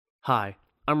Hi,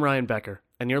 I'm Ryan Becker,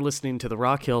 and you're listening to the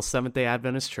Rock Hill Seventh-day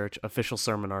Adventist Church official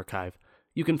sermon archive.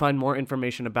 You can find more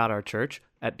information about our church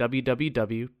at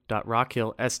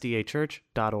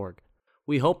www.rockhillsdachurch.org.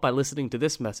 We hope by listening to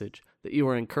this message that you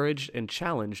are encouraged and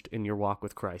challenged in your walk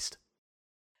with Christ.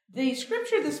 The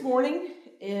scripture this morning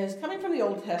is coming from the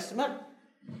Old Testament,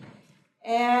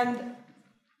 and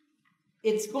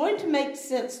it's going to make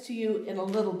sense to you in a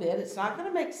little bit. It's not going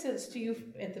to make sense to you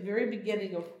at the very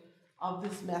beginning of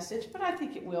this message, but I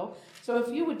think it will. So if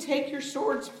you would take your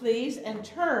swords, please, and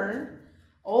turn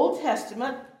Old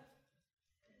Testament,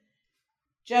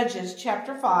 Judges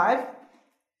chapter 5.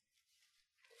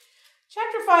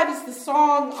 Chapter 5 is the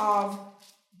song of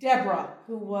Deborah,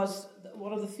 who was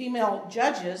one of the female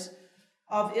judges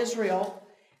of Israel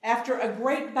after a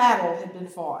great battle had been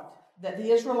fought that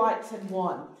the Israelites had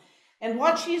won. And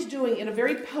what she's doing in a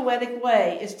very poetic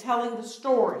way is telling the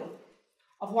story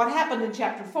of what happened in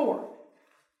chapter 4.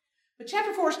 But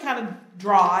chapter 4 is kind of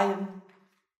dry and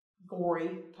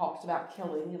gory, talks about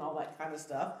killing and all that kind of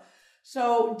stuff.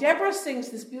 So Deborah sings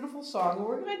this beautiful song, and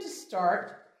we're going to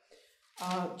start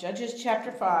Judges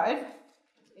chapter 5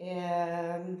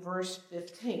 and verse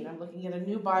 15. I'm looking at a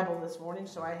new Bible this morning,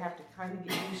 so I have to kind of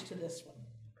get used to this one.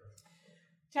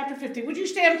 Chapter 15. Would you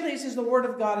stand, please, as the word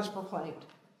of God is proclaimed?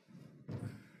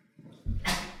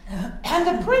 And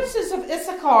the princes of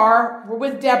Issachar were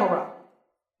with Deborah,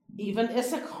 even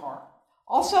Issachar,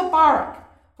 also Barak,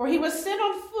 for he was sent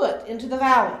on foot into the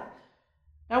valley.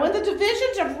 Now in the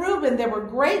divisions of Reuben there were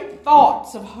great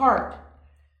thoughts of heart.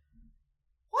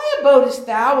 Why abodest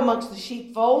thou amongst the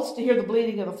sheepfolds to hear the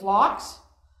bleating of the flocks?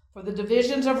 For the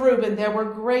divisions of Reuben there were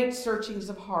great searchings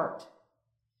of heart.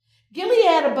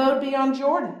 Gilead abode beyond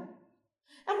Jordan.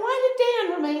 And why did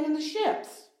Dan remain in the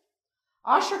ships?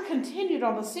 Asher continued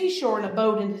on the seashore and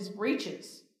abode in his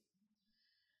breaches.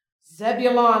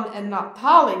 Zebulun and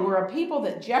Naphtali were a people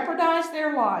that jeopardized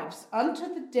their lives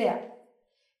unto the death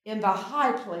in the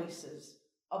high places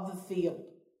of the field.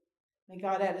 May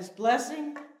God add his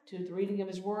blessing to the reading of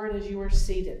his word as you are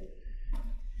seated.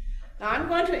 Now I'm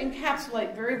going to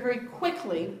encapsulate very, very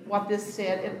quickly what this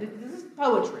said. And this is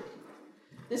poetry.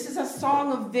 This is a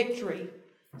song of victory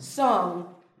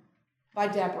sung by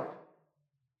Deborah.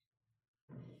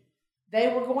 They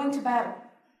were going to battle.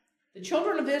 The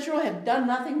children of Israel had done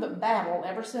nothing but battle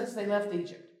ever since they left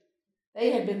Egypt.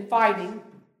 They had been fighting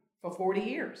for 40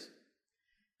 years.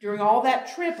 During all that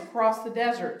trip across the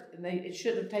desert, and it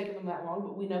shouldn't have taken them that long,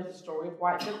 but we know the story of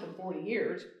why it took them 40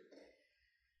 years.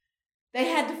 They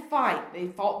had to fight. They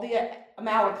fought the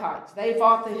Amalekites. They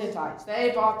fought the Hittites.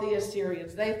 They fought the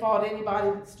Assyrians. They fought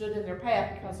anybody that stood in their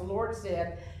path because the Lord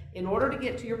said, in order to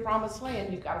get to your promised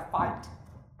land, you've got to fight.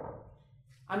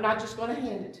 I'm not just going to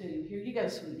hand it to you. Here you go,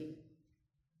 sweetie.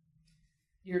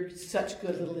 You're such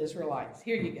good little Israelites.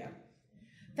 Here you go.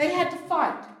 They had to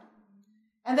fight.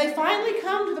 And they finally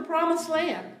come to the promised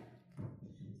land.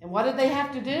 And what did they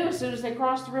have to do as soon as they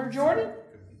crossed the River Jordan?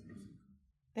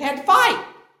 They had to fight.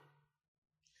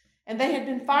 And they had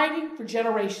been fighting for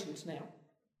generations now.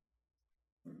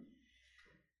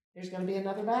 There's going to be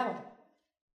another battle.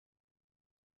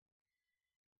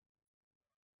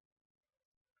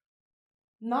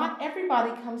 Not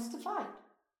everybody comes to fight.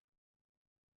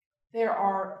 There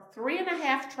are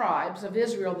 3.5 tribes of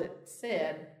Israel that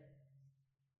said,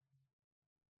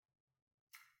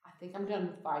 I think I'm done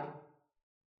with fighting.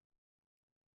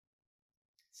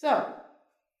 So,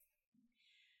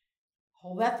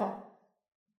 hold that thought.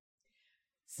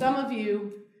 Some of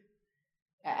you,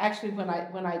 actually when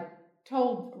I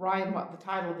told Ryan what the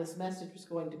title of this message was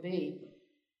going to be,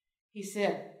 he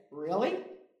said, really?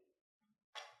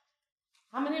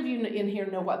 How many of you in here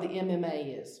know what the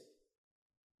MMA is?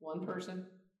 One person?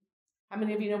 How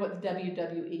many of you know what the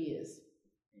WWE is?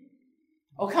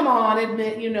 Oh, come on,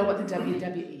 admit you know what the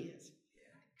WWE is.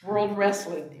 World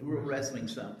Wrestling. World Wrestling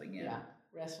something, yeah. Yeah,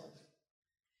 wrestling.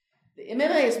 The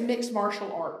MMA is mixed martial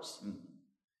arts. Mm-hmm.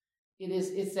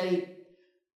 It's a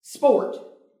sport,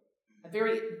 a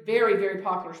very, very, very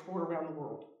popular sport around the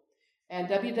world. And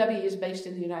WWE is based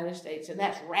in the United States, and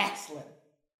that's wrestling.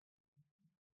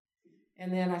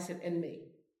 And then I said, and me.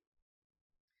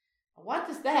 What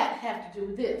does that have to do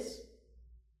with this?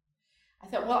 I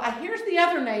thought, well, here's the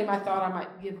other name I thought I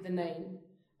might give the name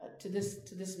to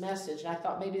this message. And I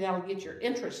thought maybe that'll get your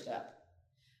interest up.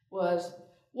 Was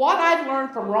what I've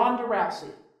learned from Ronda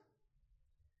Rousey.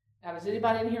 Now, does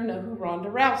anybody in here know who Ronda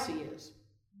Rousey is?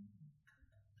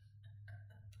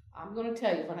 I'm going to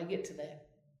tell you when I get to that.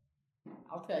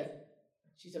 I'll tell you.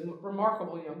 She's a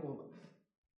remarkable young woman.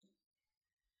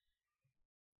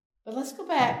 But let's go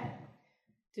back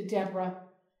to Deborah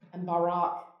and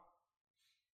Barak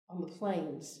on the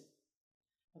plains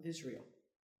of Israel.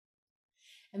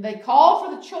 And they call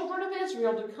for the children of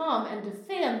Israel to come and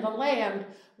defend the land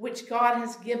which God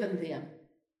has given them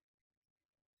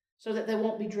so that they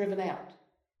won't be driven out.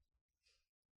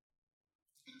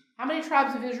 How many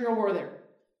tribes of Israel were there?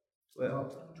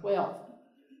 12.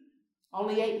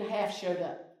 Only 8.5 showed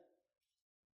up.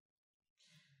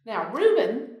 Now,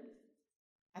 Reuben,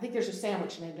 I think there's a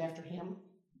sandwich named after him.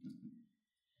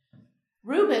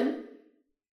 Reuben,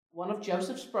 one of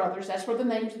Joseph's brothers, that's where the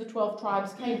names of the 12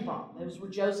 tribes came from. Those were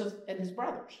Joseph and his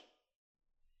brothers.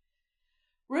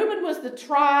 Reuben was the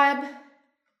tribe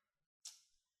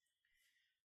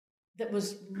that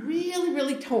was really,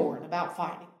 really torn about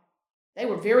fighting. They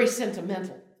were very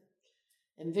sentimental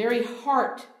and very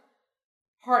heart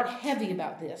heavy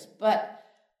about this. But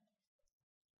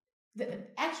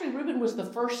actually, Reuben was the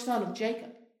first son of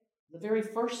Jacob, the very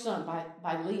first son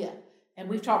by Leah. And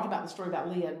we've talked about the story about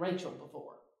Leah and Rachel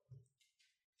before.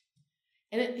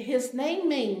 And his name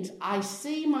means, I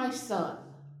see my son,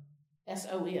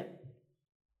 S-O-N.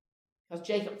 Because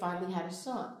Jacob finally had a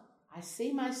son. I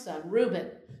see my son, Reuben,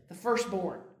 the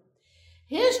firstborn.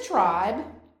 His tribe,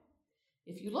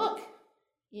 if you look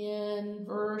in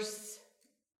verse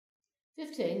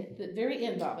 15, the very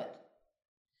end of it,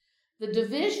 the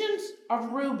divisions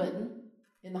of Reuben,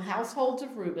 in the households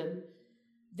of Reuben,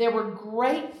 there were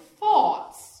great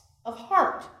thoughts of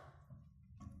heart.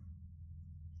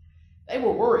 They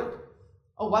were worried.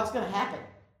 Oh, what's going to happen?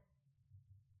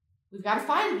 We've got to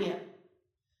fight again.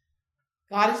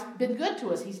 God has been good to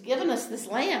us. He's given us this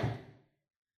land.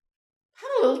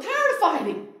 I'm a little tired of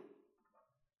fighting.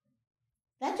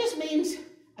 That just means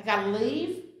I got to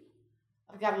leave.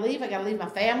 I got to leave my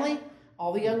family.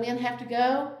 All the young men have to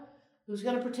go. Who's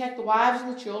going to protect the wives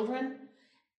and the children?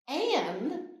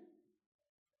 And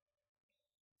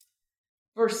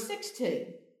verse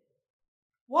 16.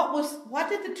 What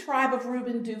did the tribe of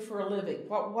Reuben do for a living?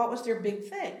 What was their big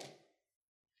thing?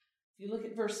 If you look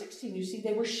at verse 16, you see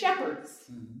they were shepherds.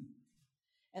 Mm-hmm.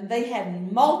 And they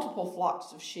had multiple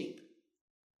flocks of sheep.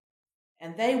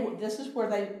 And this is where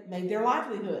they made their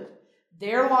livelihood.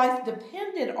 Their life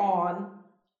depended on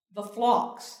the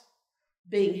flocks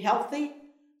being healthy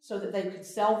so that they could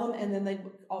sell them, and then they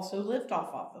also lived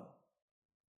off of them.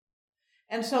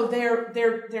 And so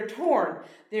they're torn.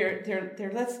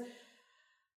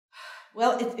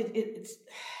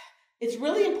 It's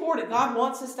really important. God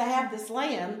wants us to have this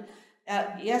land.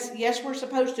 Yes, we're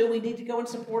supposed to. We need to go and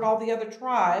support all the other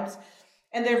tribes.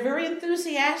 And they're very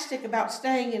enthusiastic about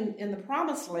staying in the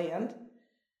promised land.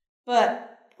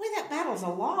 But, boy, that battle's a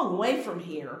long way from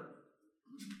here.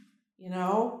 You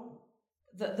know,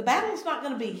 the battle's not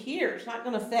going to be here. It's not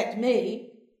going to affect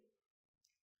me.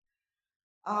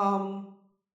 And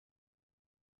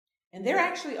they're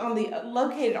actually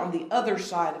located on the other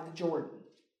side of the Jordan.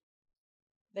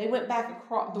 They went back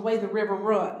across the way the river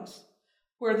runs.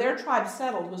 Where their tribe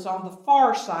settled was on the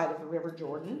far side of the river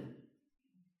Jordan.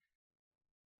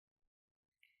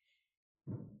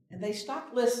 And they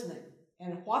stopped listening.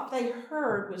 And what they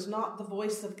heard was not the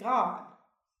voice of God,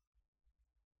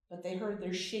 but they heard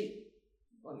their sheep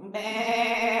going,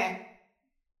 bah,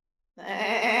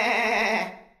 bah.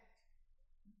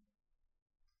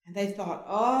 And they thought,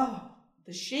 oh,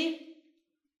 the sheep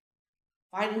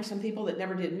fighting some people that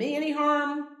never did me any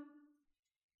harm,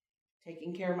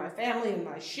 taking care of my family and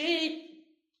my sheep,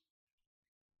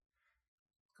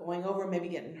 going over maybe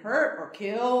getting hurt or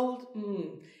killed.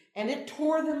 And it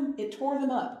tore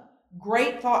them up.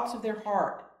 Great thoughts of their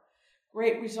heart.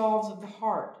 Great resolves of the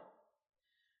heart.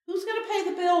 Who's going to pay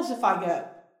the bills if I go?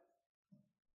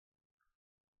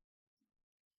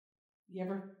 You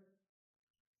ever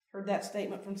heard that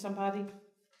statement from somebody?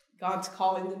 God's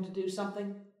calling them to do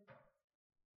something.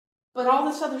 But all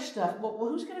this other stuff, well,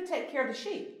 who's going to take care of the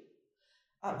sheep?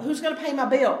 Who's going to pay my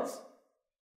bills?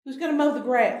 Who's going to mow the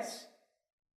grass?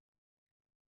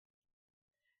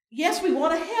 Yes, we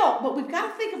want to help, but we've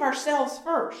got to think of ourselves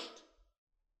first.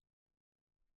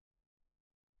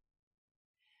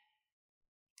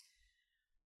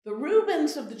 The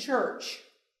Reubens of the church.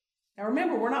 Now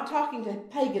remember, we're not talking to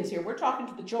pagans here. We're talking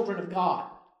to the children of God.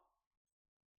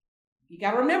 You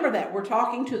got to remember that. We're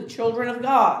talking to the children of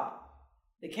God.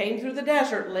 They came through the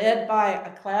desert led by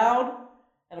a cloud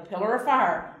and a pillar of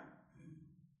fire.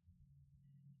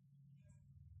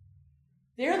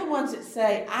 They're the ones that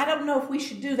say, I don't know if we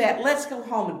should do that. Let's go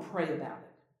home and pray about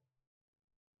it.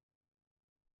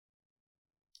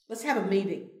 Let's have a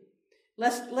meeting.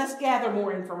 Let's gather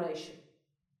more information.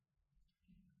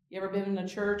 You ever been in a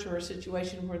church or a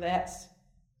situation where that's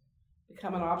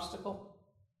become an obstacle?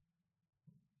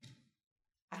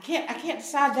 I can't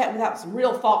decide that without some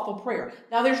real thoughtful prayer.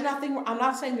 Now, I'm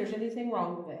not saying there's anything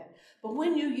wrong with that. But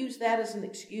when you use that as an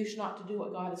excuse not to do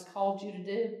what God has called you to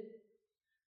do,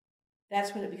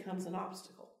 that's when it becomes an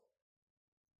obstacle.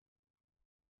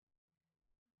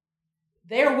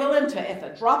 They're willing to, at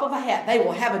the drop of a hat, they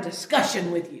will have a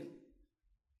discussion with you.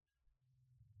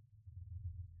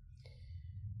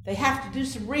 They have to do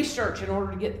some research in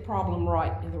order to get the problem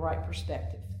right in the right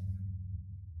perspective.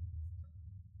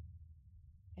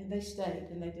 And they stayed,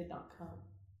 and they did not come.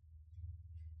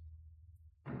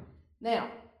 Now,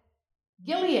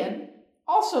 Gilead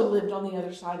also lived on the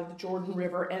other side of the Jordan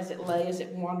River as it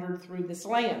wandered through this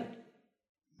land.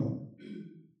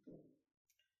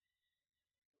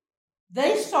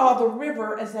 They saw the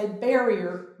river as a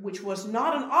barrier, which was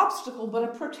not an obstacle, but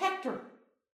a protector.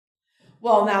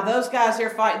 Well, now those guys they're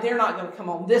fighting, they're not going to come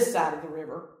on this side of the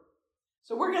river.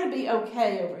 So we're going to be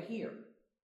okay over here.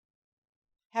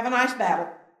 Have a nice battle.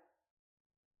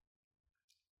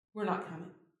 We're not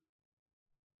coming.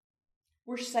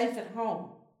 We're safe at home.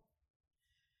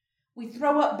 We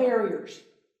throw up barriers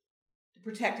to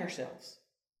protect ourselves.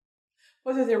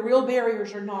 Whether they're real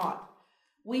barriers or not,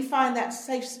 we find that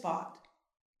safe spot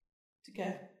to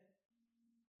go.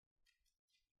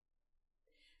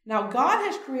 Now, God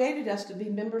has created us to be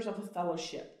members of a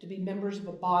fellowship, to be members of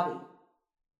a body.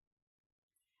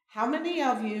 How many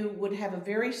of you would have a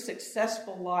very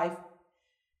successful life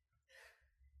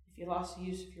if you lost the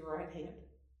use of your right hand?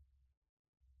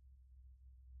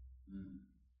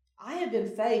 I have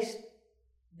been faced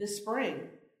this spring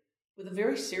with a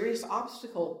very serious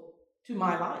obstacle to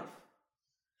my life.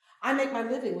 I make my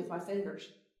living with my fingers.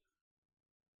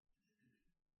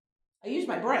 I use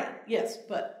my brain, yes,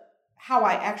 but how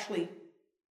I actually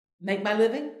make my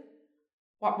living,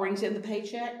 what brings in the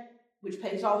paycheck, which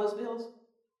pays all those bills,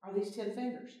 are these 10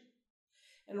 fingers.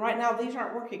 And right now, these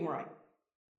aren't working right.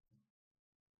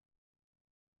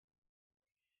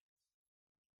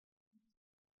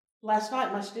 Last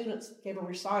night, my students gave a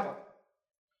recital.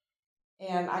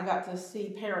 And I got to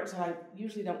see parents that I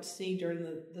usually don't see during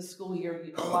the school year.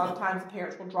 A lot of times the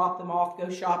parents will drop them off, go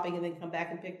shopping, and then come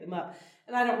back and pick them up.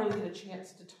 And I don't really get a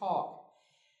chance to talk.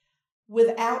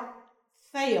 Without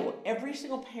fail, every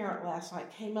single parent last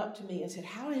night came up to me and said,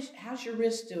 how's your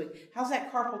wrist doing? How's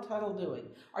that carpal tunnel doing?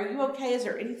 Are you okay? Is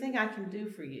there anything I can do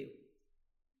for you?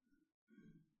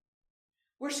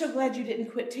 We're so glad you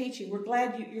didn't quit teaching. We're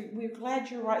glad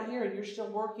you're right here and you're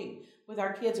still working with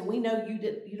our kids. And we know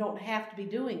you don't have to be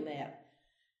doing that.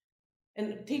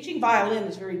 And teaching violin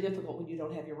is very difficult when you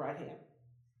don't have your right hand.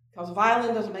 Because a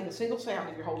violin doesn't make a single sound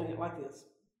if you're holding it like this.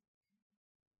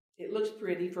 It looks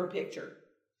pretty for a picture.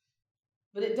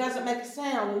 But it doesn't make a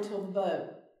sound until the bow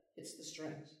hits the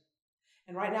strings.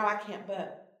 And right now I can't bow.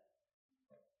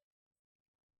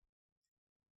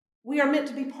 We are meant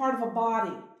to be part of a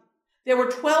body. There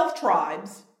were 12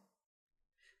 tribes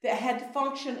that had to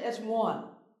function as one.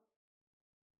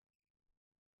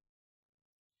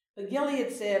 But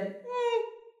Gilead said,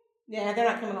 yeah, they're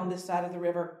not coming on this side of the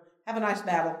river. Have a nice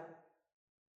battle.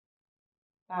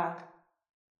 Bye.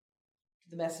 To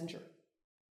the messenger.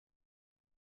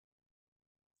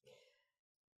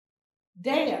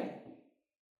 Dan,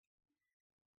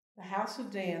 the house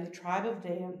of Dan, the tribe of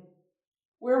Dan,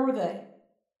 where were they?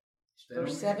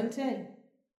 Verse 17.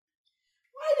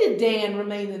 Why did Dan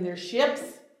remain in their ships?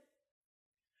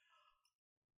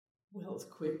 Well, it's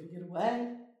quick to get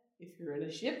away. If you're in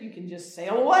a ship, you can just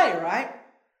sail away, right?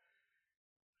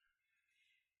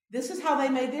 This is how they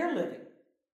made their living.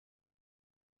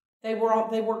 They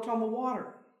worked on the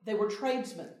water. They were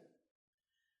tradesmen.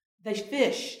 They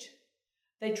fished.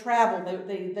 They traveled.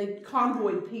 They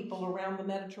convoyed people around the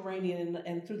Mediterranean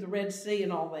and through the Red Sea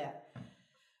and all that.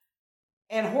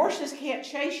 And horses can't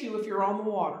chase you if you're on the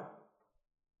water.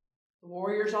 The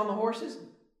warriors on the horses.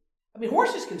 I mean,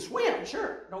 horses can swim,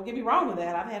 sure. Don't get me wrong with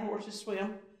that. I've had horses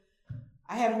swim.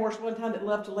 I had a horse one time that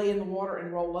loved to lay in the water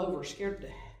and roll over, scared to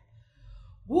death.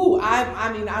 Woo!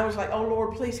 I was like, oh,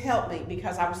 Lord, please help me,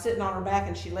 because I was sitting on her back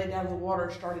and she laid down in the water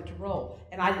and started to roll.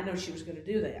 And I didn't know she was going to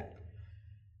do that.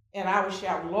 And I was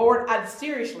shouting, Lord,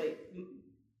 seriously,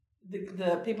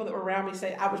 the people that were around me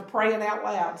said, I was praying out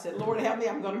loud and said, Lord, help me,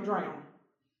 I'm going to drown.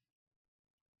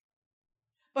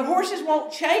 But horses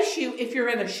won't chase you if you're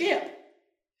in a ship.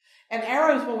 And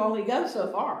arrows will only go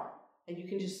so far. And you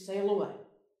can just sail away.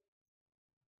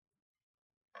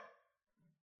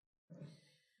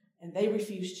 And they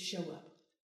refused to show up.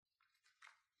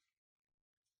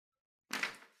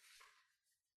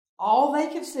 All they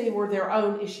could see were their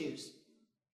own issues.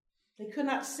 They could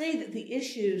not see that the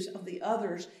issues of the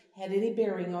others had any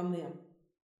bearing on them.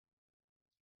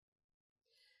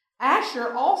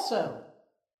 Asher also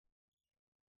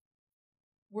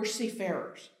were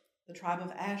seafarers, the tribe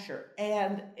of Asher.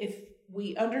 And if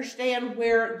we understand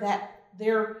where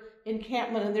their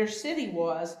encampment and their city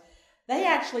was, they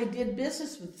actually did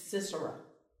business with Sisera,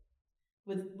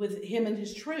 with him and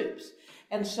his troops.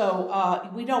 And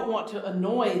so we don't want to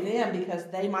annoy them because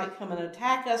they might come and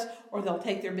attack us, or they'll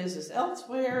take their business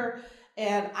elsewhere.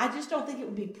 And I just don't think it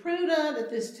would be prudent at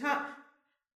this time.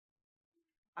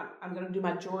 I'm going to do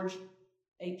my George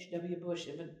H.W. Bush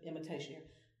imitation here.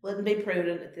 Wouldn't be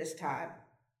prudent at this time.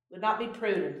 Would not be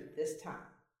prudent at this time.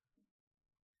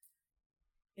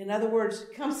 In other words,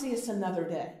 come see us another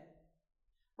day.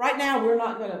 Right now, we're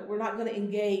not going to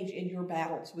engage in your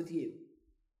battles with you,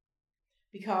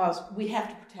 because we have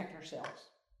to protect ourselves.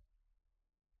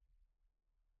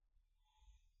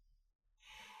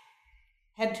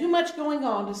 Had too much going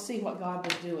on to see what God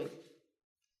was doing.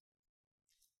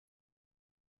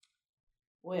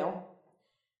 Well,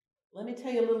 let me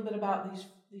tell you a little bit about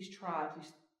these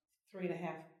tribes, these 3.5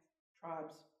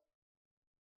 tribes.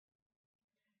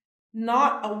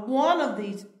 Not a one of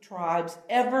these tribes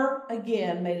ever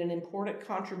again made an important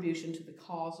contribution to the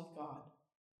cause of God.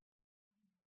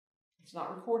 It's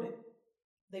not recorded.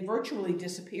 They virtually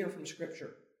disappear from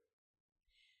Scripture.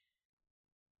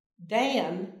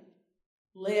 Dan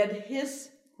led his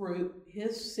group,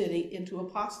 his city, into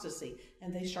apostasy,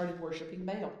 and they started worshiping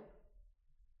Baal.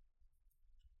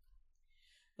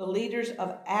 The leaders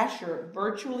of Asher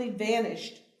virtually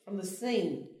vanished from the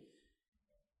scene,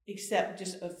 except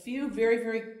just a few very,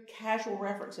 very casual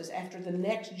references after the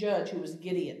next judge, who was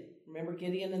Gideon. Remember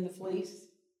Gideon and the fleece?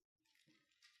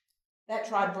 That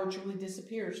tribe virtually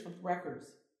disappears from records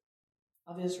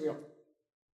of Israel.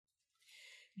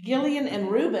 Gilead and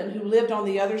Reuben, who lived on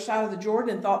the other side of the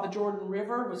Jordan and thought the Jordan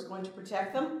River was going to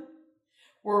protect them,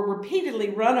 were repeatedly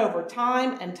run over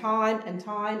time and time and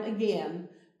time again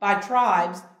by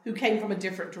tribes who came from a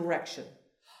different direction.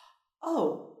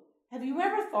 Oh, have you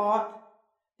ever thought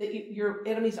that your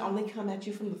enemies only come at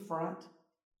you from the front?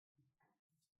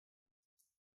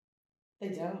 They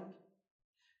don't.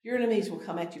 Your enemies will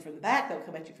come at you from the back, they'll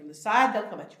come at you from the side, they'll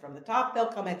come at you from the top, they'll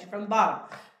come at you from the bottom.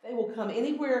 They will come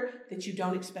anywhere that you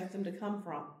don't expect them to come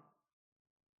from.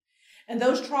 And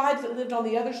those tribes that lived on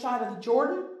the other side of the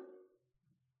Jordan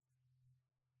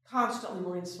constantly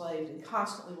were enslaved and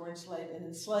constantly were enslaved and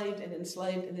enslaved and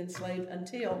enslaved and enslaved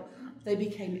until they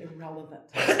became irrelevant.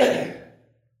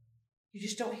 You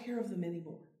just don't hear of them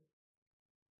anymore.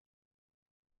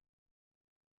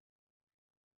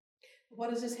 What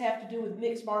does this have to do with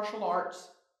mixed martial arts,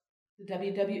 the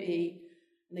WWE,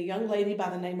 and a young lady by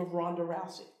the name of Ronda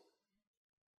Rousey?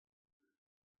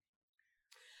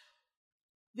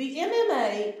 The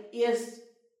MMA is,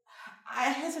 I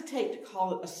hesitate to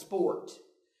call it a sport.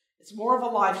 It's more of a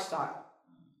lifestyle.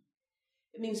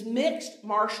 It means mixed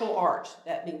martial arts.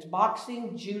 That means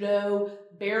boxing, judo,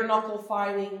 bare knuckle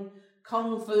fighting,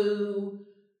 kung fu,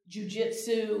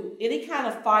 jiu-jitsu, any kind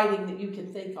of fighting that you can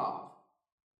think of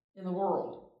in the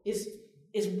world is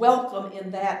welcome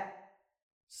in that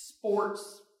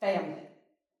sports family.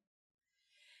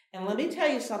 And let me tell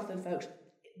you something, folks.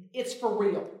 It's for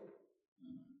real.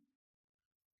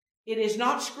 It is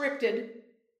not scripted.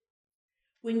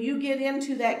 When you get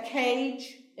into that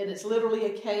cage, and it's literally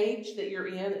a cage that you're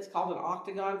in, it's called an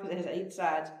octagon because it has 8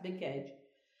 sides, big cage.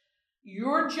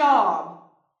 Your job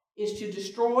is to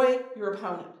destroy your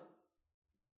opponent,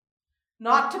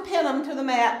 not to pin them to the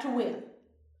mat to win.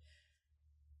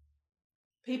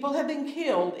 People have been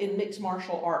killed in mixed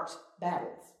martial arts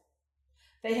battles.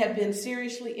 They have been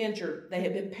seriously injured. They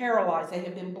have been paralyzed. They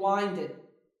have been blinded.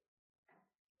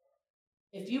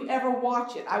 If you ever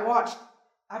watch it, I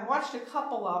watched a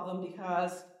couple of them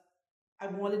because I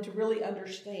wanted to really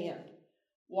understand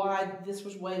why this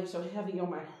was weighing so heavy on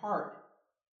my heart,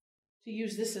 to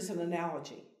use this as an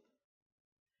analogy.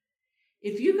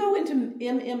 If you go into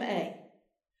MMA,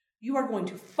 you are going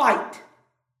to fight.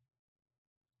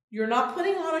 You're not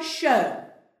putting on a show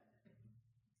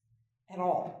at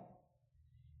all.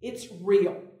 It's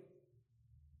real.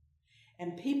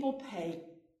 And people pay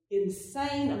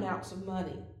insane amounts of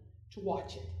money to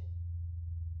watch it,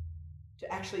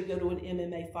 to actually go to an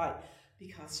MMA fight,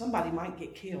 because somebody might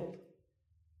get killed.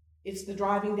 It's the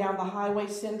driving down the highway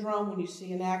syndrome. When you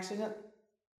see an accident,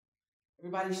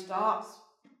 everybody stops,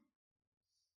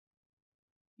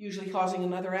 usually causing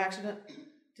another accident,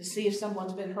 to see if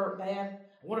someone's been hurt bad.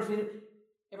 I wonder if you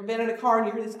ever been in a car and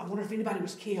you hear this? I wonder if anybody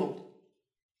was killed.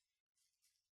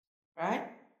 Right?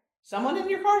 Someone in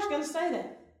your car is going to say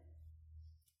that.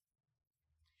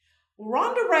 Well,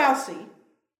 Ronda Rousey,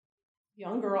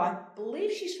 young girl, I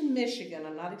believe she's from Michigan.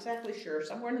 I'm not exactly sure.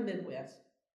 Somewhere in the Midwest.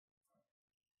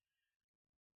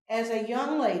 as a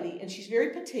young lady, and she's very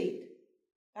petite,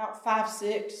 about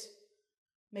 5'6",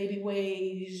 maybe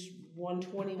weighs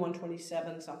 120,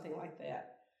 127, something like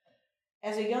that.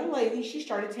 As a young lady, she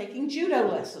started taking judo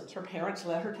lessons. Her parents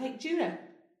let her take judo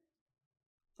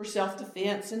for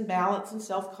self-defense and balance and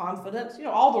self-confidence,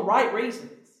 all the right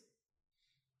reasons.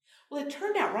 Well, it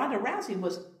turned out Ronda Rousey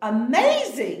was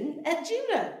amazing at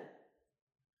judo.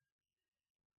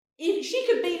 She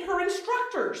could beat her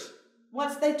instructors.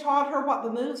 Once they taught her what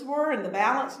the moves were and the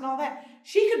balance and all that,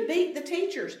 she could beat the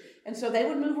teachers. And so they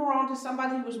would move her on to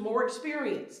somebody who was more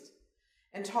experienced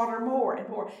and taught her more and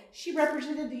more. She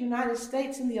represented the United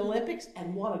States in the Olympics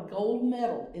and won a gold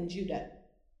medal in judo.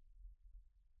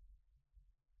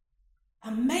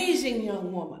 Amazing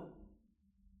young woman.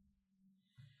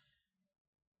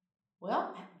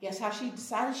 Well, guess how she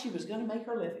decided she was going to make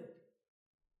her living?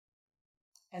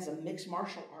 As a mixed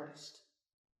martial artist.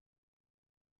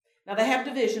 Now, they have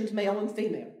divisions, male and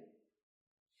female.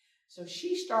 So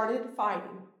she started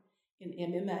fighting in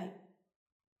MMA.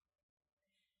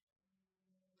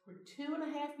 For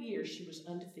 2.5 years, she was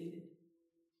undefeated.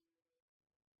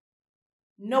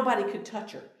 Nobody could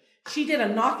touch her. She did a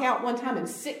knockout one time in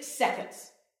 6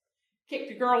 seconds.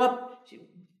 Kicked a girl up.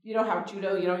 You know how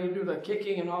judo, you do the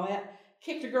kicking and all that.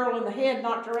 Kicked a girl in the head,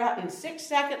 knocked her out. In 6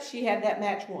 seconds, she had that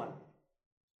match won.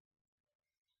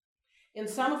 In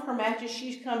some of her matches,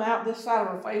 she's come out, this side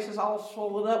of her face is all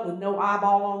swollen up with no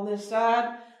eyeball on this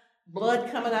side. Blood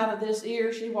coming out of this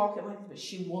ear. She walking like this, but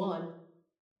she won.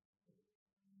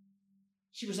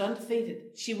 She was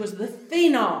undefeated. She was the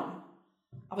phenom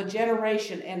of a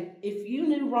generation. And if you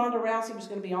knew Ronda Rousey was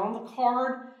going to be on the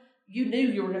card, you knew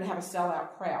you were going to have a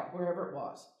sellout crowd, wherever it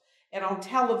was. And on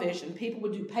television, people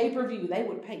would do pay-per-view. They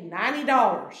would pay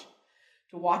 $90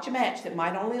 to watch a match that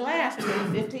might only last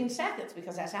 15 seconds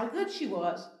because that's how good she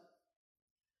was.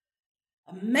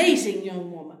 Amazing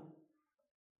young woman.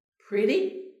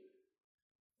 Pretty.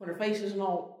 When her face isn't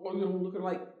all looking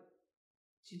like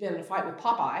she's been in a fight with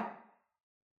Popeye.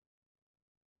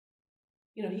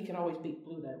 He could always beat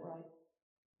Bluto, right?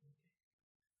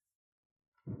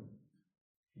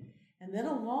 And then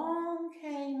along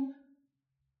came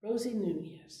Rosie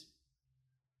Nunez.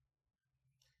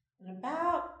 And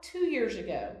about 2 years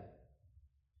ago,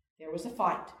 there was a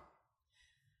fight.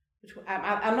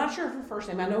 I'm not sure of her first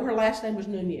name. I know her last name was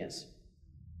Nunez.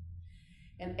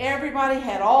 And everybody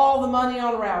had all the money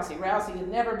on Rousey. Rousey had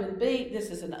never been beat. This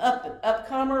is an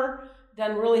upcomer.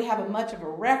 Doesn't really have much of a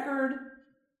record.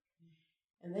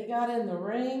 And they got in the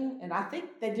ring. And I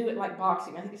think they do it like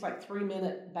boxing. I think it's like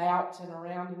 3-minute bouts and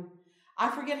around. And I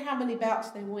forget how many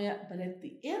bouts they went. But at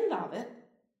the end of it,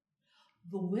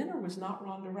 the winner was not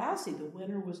Ronda Rousey. The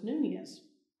winner was Nunez.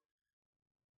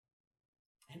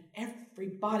 And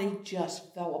everybody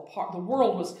just fell apart. The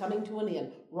world was coming to an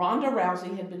end. Ronda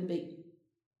Rousey had been beaten.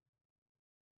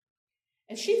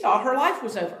 And she thought her life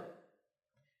was over.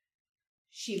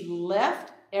 She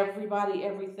left everybody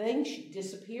everything. She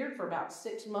disappeared for about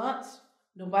 6 months.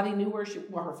 Nobody knew where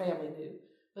her family knew.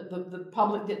 But the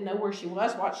public didn't know where she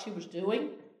was, what she was doing.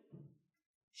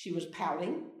 She was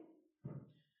pouting.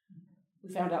 We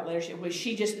found out later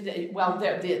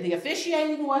the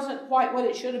officiating wasn't quite what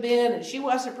it should have been, and she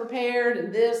wasn't prepared,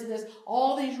 and this,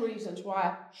 all these reasons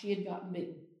why she had gotten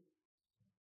beaten.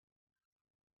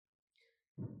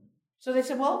 So they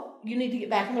said, well, you need to get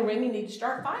back in the ring, you need to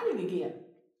start fighting again.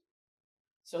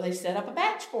 So they set up a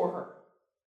match for her.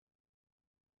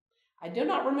 I do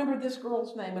not remember this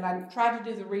girl's name, and I tried to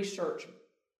do the research,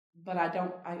 but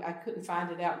I couldn't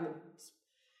find it out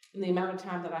in the amount of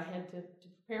time that I had to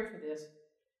prepare for this.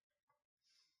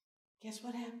 Guess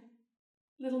what happened?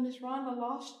 Little Miss Ronda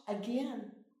lost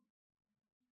again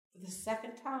for the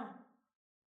second time.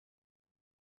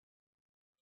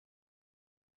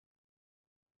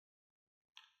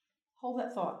 Hold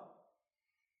that thought.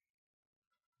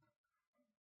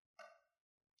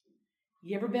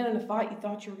 You ever been in a fight you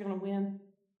thought you were going to win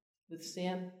with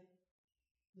sin,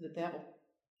 with the devil?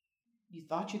 You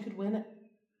thought you could win it,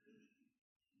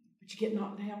 but you get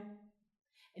knocked down,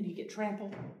 and you get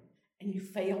trampled, and you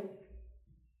fail.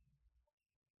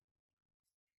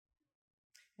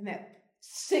 And that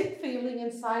sick feeling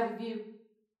inside of you,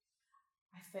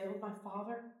 I failed my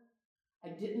Father. I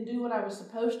didn't do what I was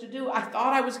supposed to do. I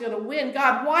thought I was going to win.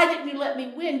 God, why didn't you let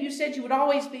me win? You said you would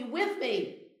always be with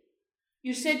me.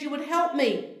 You said you would help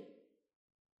me.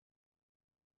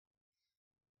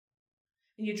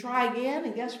 And you try again,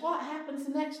 and guess what happens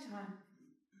the next time?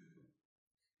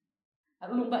 I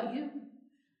don't know about you.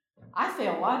 I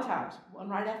fail a lot of times, one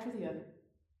right after the other.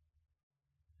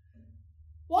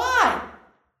 Why?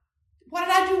 What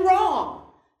did I do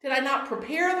wrong? Did I not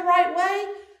prepare the right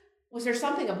way? Was there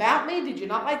something about me? Did you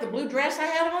not like the blue dress I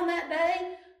had on that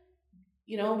day?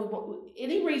 You know,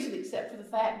 any reason except for the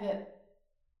fact that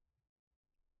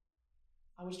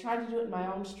I was trying to do it in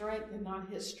my own strength and not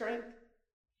his strength.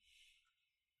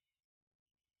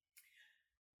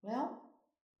 Well,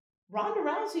 Ronda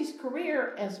Rousey's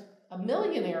career as a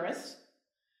millionairess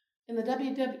in the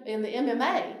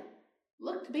MMA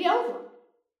looked to be over.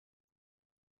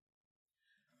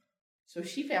 So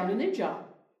she found a new job.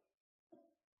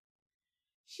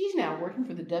 She's now working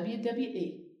for the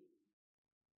WWE.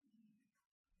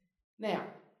 Now,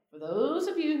 for those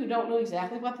of you who don't know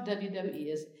exactly what the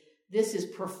WWE is, this is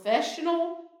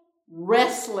professional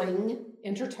wrestling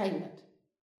entertainment.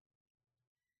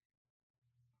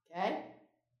 Okay?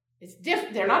 It's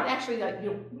different. They're not actually like,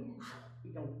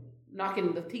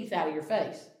 knocking the teeth out of your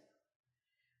face.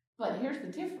 But here's the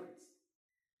difference.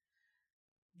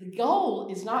 The goal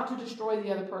is not to destroy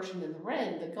the other person in the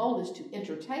ring. The goal is to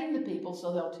entertain the people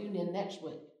so they'll tune in next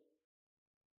week.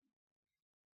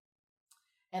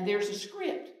 And there's a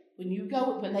script.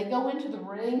 When they go into the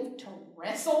ring to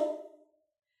wrestle,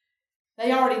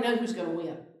 they already know who's going to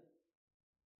win.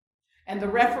 And the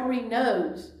referee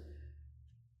knows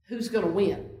who's going to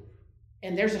win.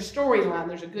 And there's a storyline.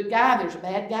 There's a good guy, there's a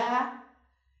bad guy.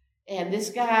 And this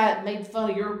guy made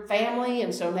fun of your family,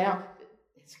 and so now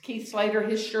it's Keith Slater.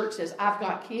 His shirt says, "I've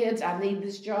got kids. I need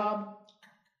this job."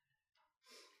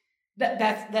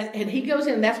 And he goes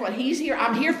in, and that's what he's here.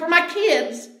 I'm here for my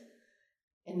kids.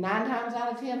 And 9 times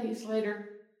out of 10, Heath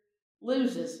Slater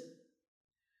loses.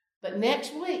 But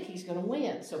next week, he's going to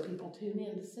win, so people tune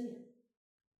in to see it.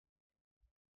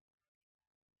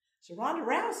 So Ronda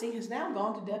Rousey has now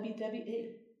gone to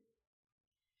WWE.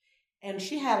 And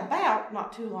she had a bout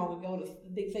not too long ago to the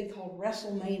big thing called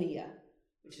WrestleMania,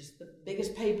 which is the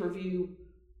biggest pay-per-view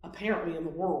apparently in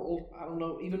the world. I don't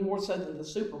know, even more so than the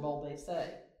Super Bowl, they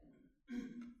say.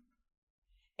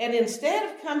 And instead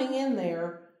of coming in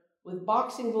there with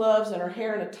boxing gloves and her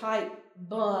hair in a tight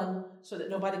bun so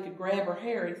that nobody could grab her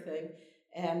hair or anything,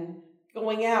 and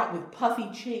going out with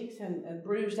puffy cheeks and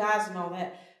bruised eyes and all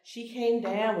that, she came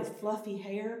down with fluffy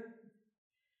hair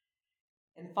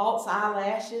and false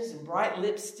eyelashes and bright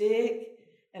lipstick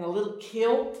and a little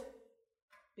kilt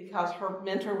because her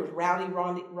mentor was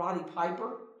Roddy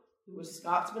Piper, who was a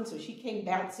Scotsman. So she came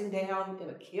bouncing down in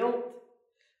a kilt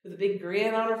with a big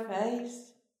grin on her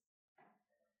face.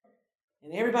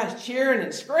 And everybody's cheering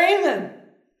and screaming.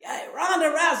 Hey,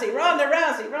 Ronda Rousey, Ronda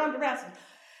Rousey, Ronda Rousey.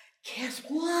 Guess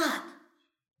what?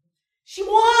 She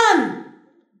won.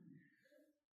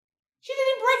 She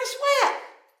didn't break a sweat.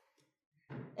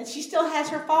 And she still has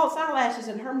her false eyelashes,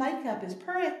 and her makeup is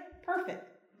perfect.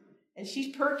 And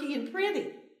she's perky and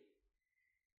pretty.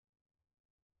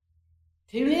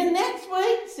 Tune in next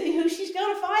week, see who she's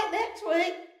going to fight next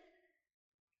week.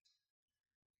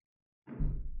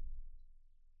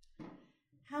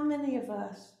 How many of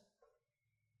us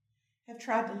have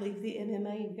tried to leave the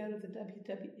MMA and go to the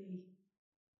WWE?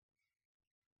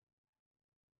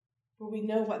 Where we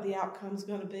know what the outcome's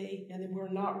going to be, and then we're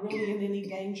not really in any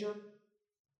danger.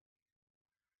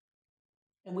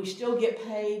 And we still get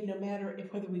paid no matter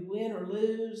whether we win or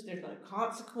lose. There's no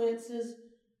consequences,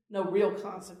 no real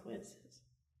consequences.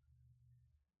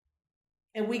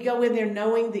 And we go in there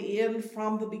knowing the end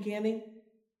from the beginning.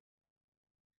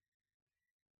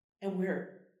 And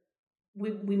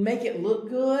we make it look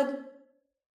good,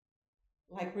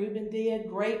 like Reuben did.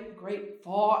 Great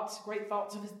thoughts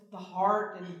of the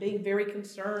heart and being very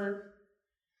concerned.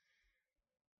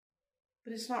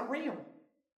 But it's not real.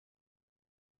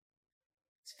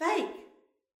 It's fake.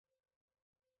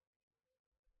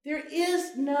 There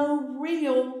is no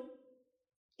real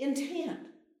intent.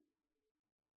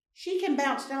 She can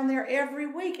bounce down there every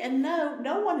week and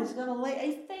no one is going to lay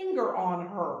a finger on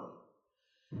her.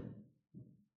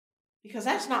 Because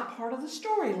that's not part of the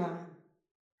storyline.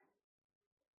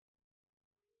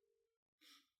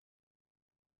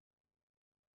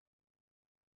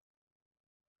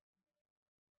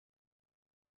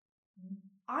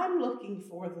 I'm looking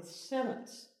for the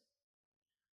sentence,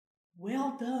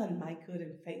 "Well done, my good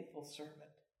and faithful servant."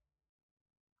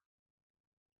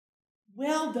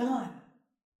 Well done.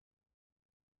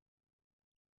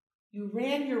 You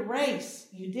ran your race.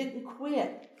 You didn't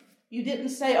quit. You didn't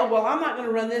say, "Oh, well, I'm not going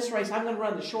to run this race. I'm going to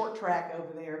run the short track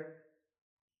over there."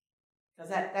 Because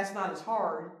that's not as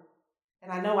hard.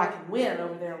 And I know I can win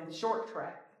over there on the short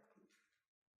track.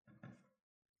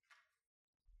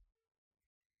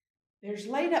 There's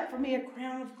laid up for me a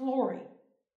crown of glory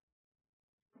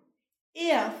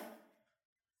if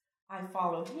I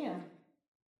follow him,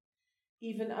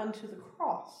 even unto the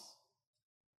cross.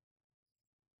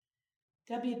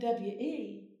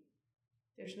 WWE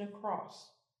There's no cross.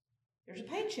 There's a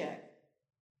paycheck.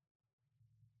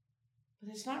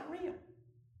 But it's not real.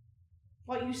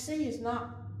 What you see is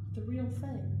not the real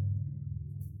thing.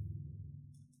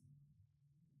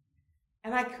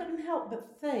 And I couldn't help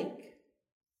but think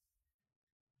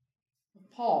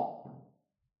of Paul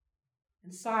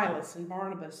and Silas and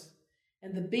Barnabas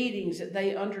and the beatings that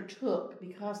they undertook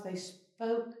because they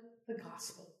spoke the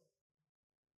gospel.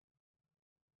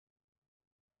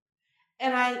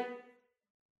 And I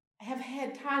have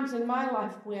had times in my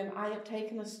life when I have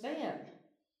taken a stand.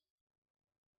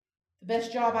 The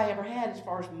best job I ever had as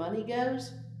far as money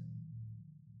goes,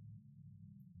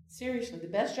 seriously, the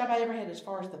best job I ever had as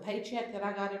far as the paycheck that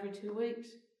I got every 2 weeks,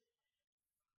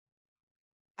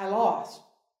 I lost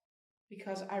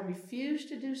because I refused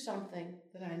to do something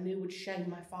that I knew would shame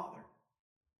my father.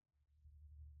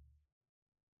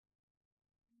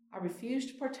 I refused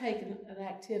to partake in an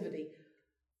activity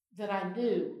that I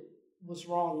knew was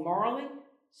wrong morally,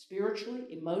 spiritually,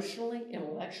 emotionally,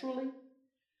 intellectually.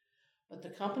 But the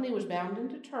company was bound and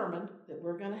determined that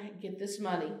we're going to get this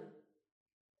money,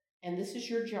 and this is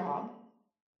your job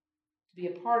to be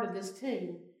a part of this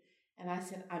team. And I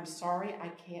said, I'm sorry, I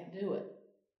can't do it.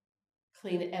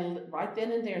 Clean it. And right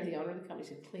then and there, the owner of the company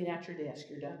said, clean out your desk,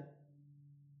 you're done.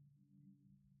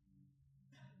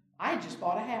 I had just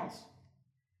bought a house.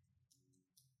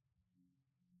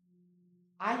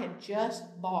 I had just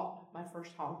bought my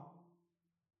first home.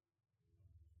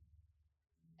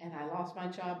 And I lost my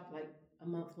job like a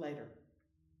month later.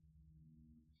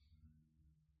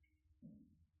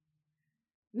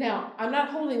 Now, I'm not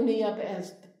holding me up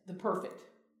as the perfect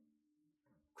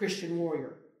Christian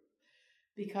warrior,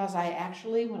 because I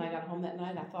actually, when I got home that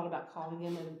night, I thought about calling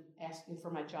him and asking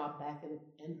for my job back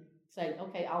and saying,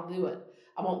 okay, I'll do it.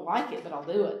 I won't like it, but I'll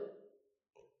do it.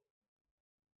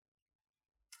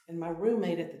 And my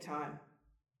roommate at the time,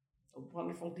 a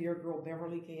wonderful dear girl,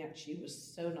 Beverly Gant, she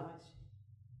was so nice.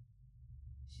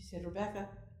 She said, Rebecca,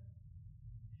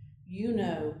 you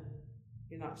know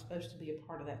you're not supposed to be a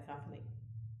part of that company.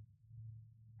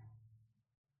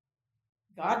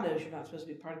 God knows you're not supposed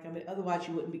to be a part of the company, otherwise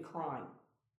you wouldn't be crying.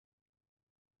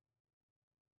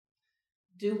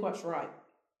 Do what's right.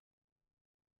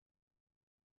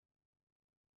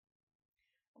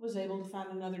 I was able to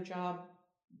find another job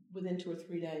within 2 or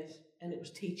 3 days, and it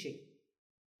was teaching.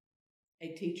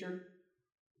 A teacher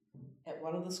at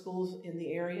one of the schools in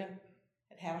the area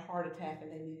had a heart attack,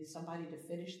 and they needed somebody to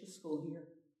finish the school year.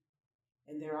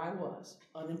 And there I was,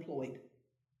 unemployed.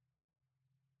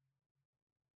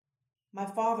 My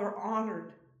father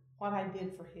honored what I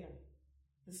did for him,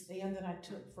 the stand that I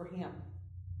took for him.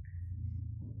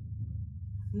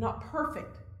 I'm not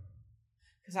perfect,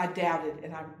 because I doubted,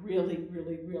 and I really,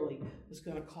 really, really was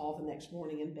going to call the next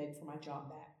morning and beg for my job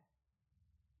back.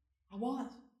 I was.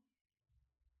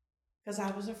 Because I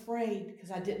was afraid,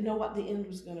 because I didn't know what the end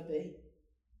was going to be.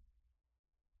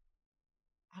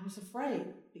 I was afraid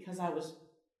because I was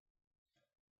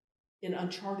in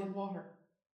uncharted water.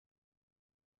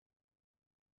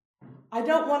 I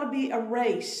don't want to be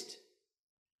erased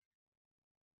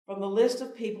from the list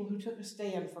of people who took a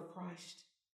stand for Christ.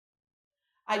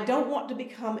 I don't want to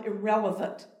become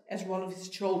irrelevant as one of his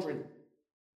children.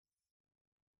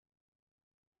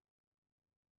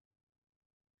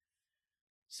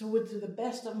 So to the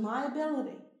best of my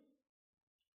ability,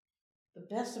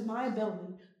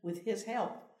 with his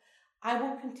help, I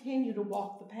will continue to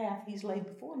walk the path he's laid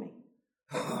before me.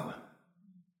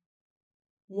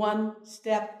 One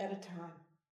step at a time.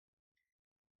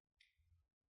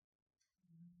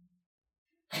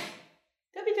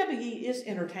 WWE is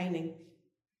entertaining.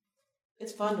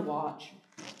 It's fun to watch.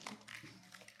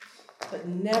 But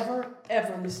never,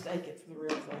 ever mistake it for the real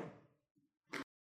thing.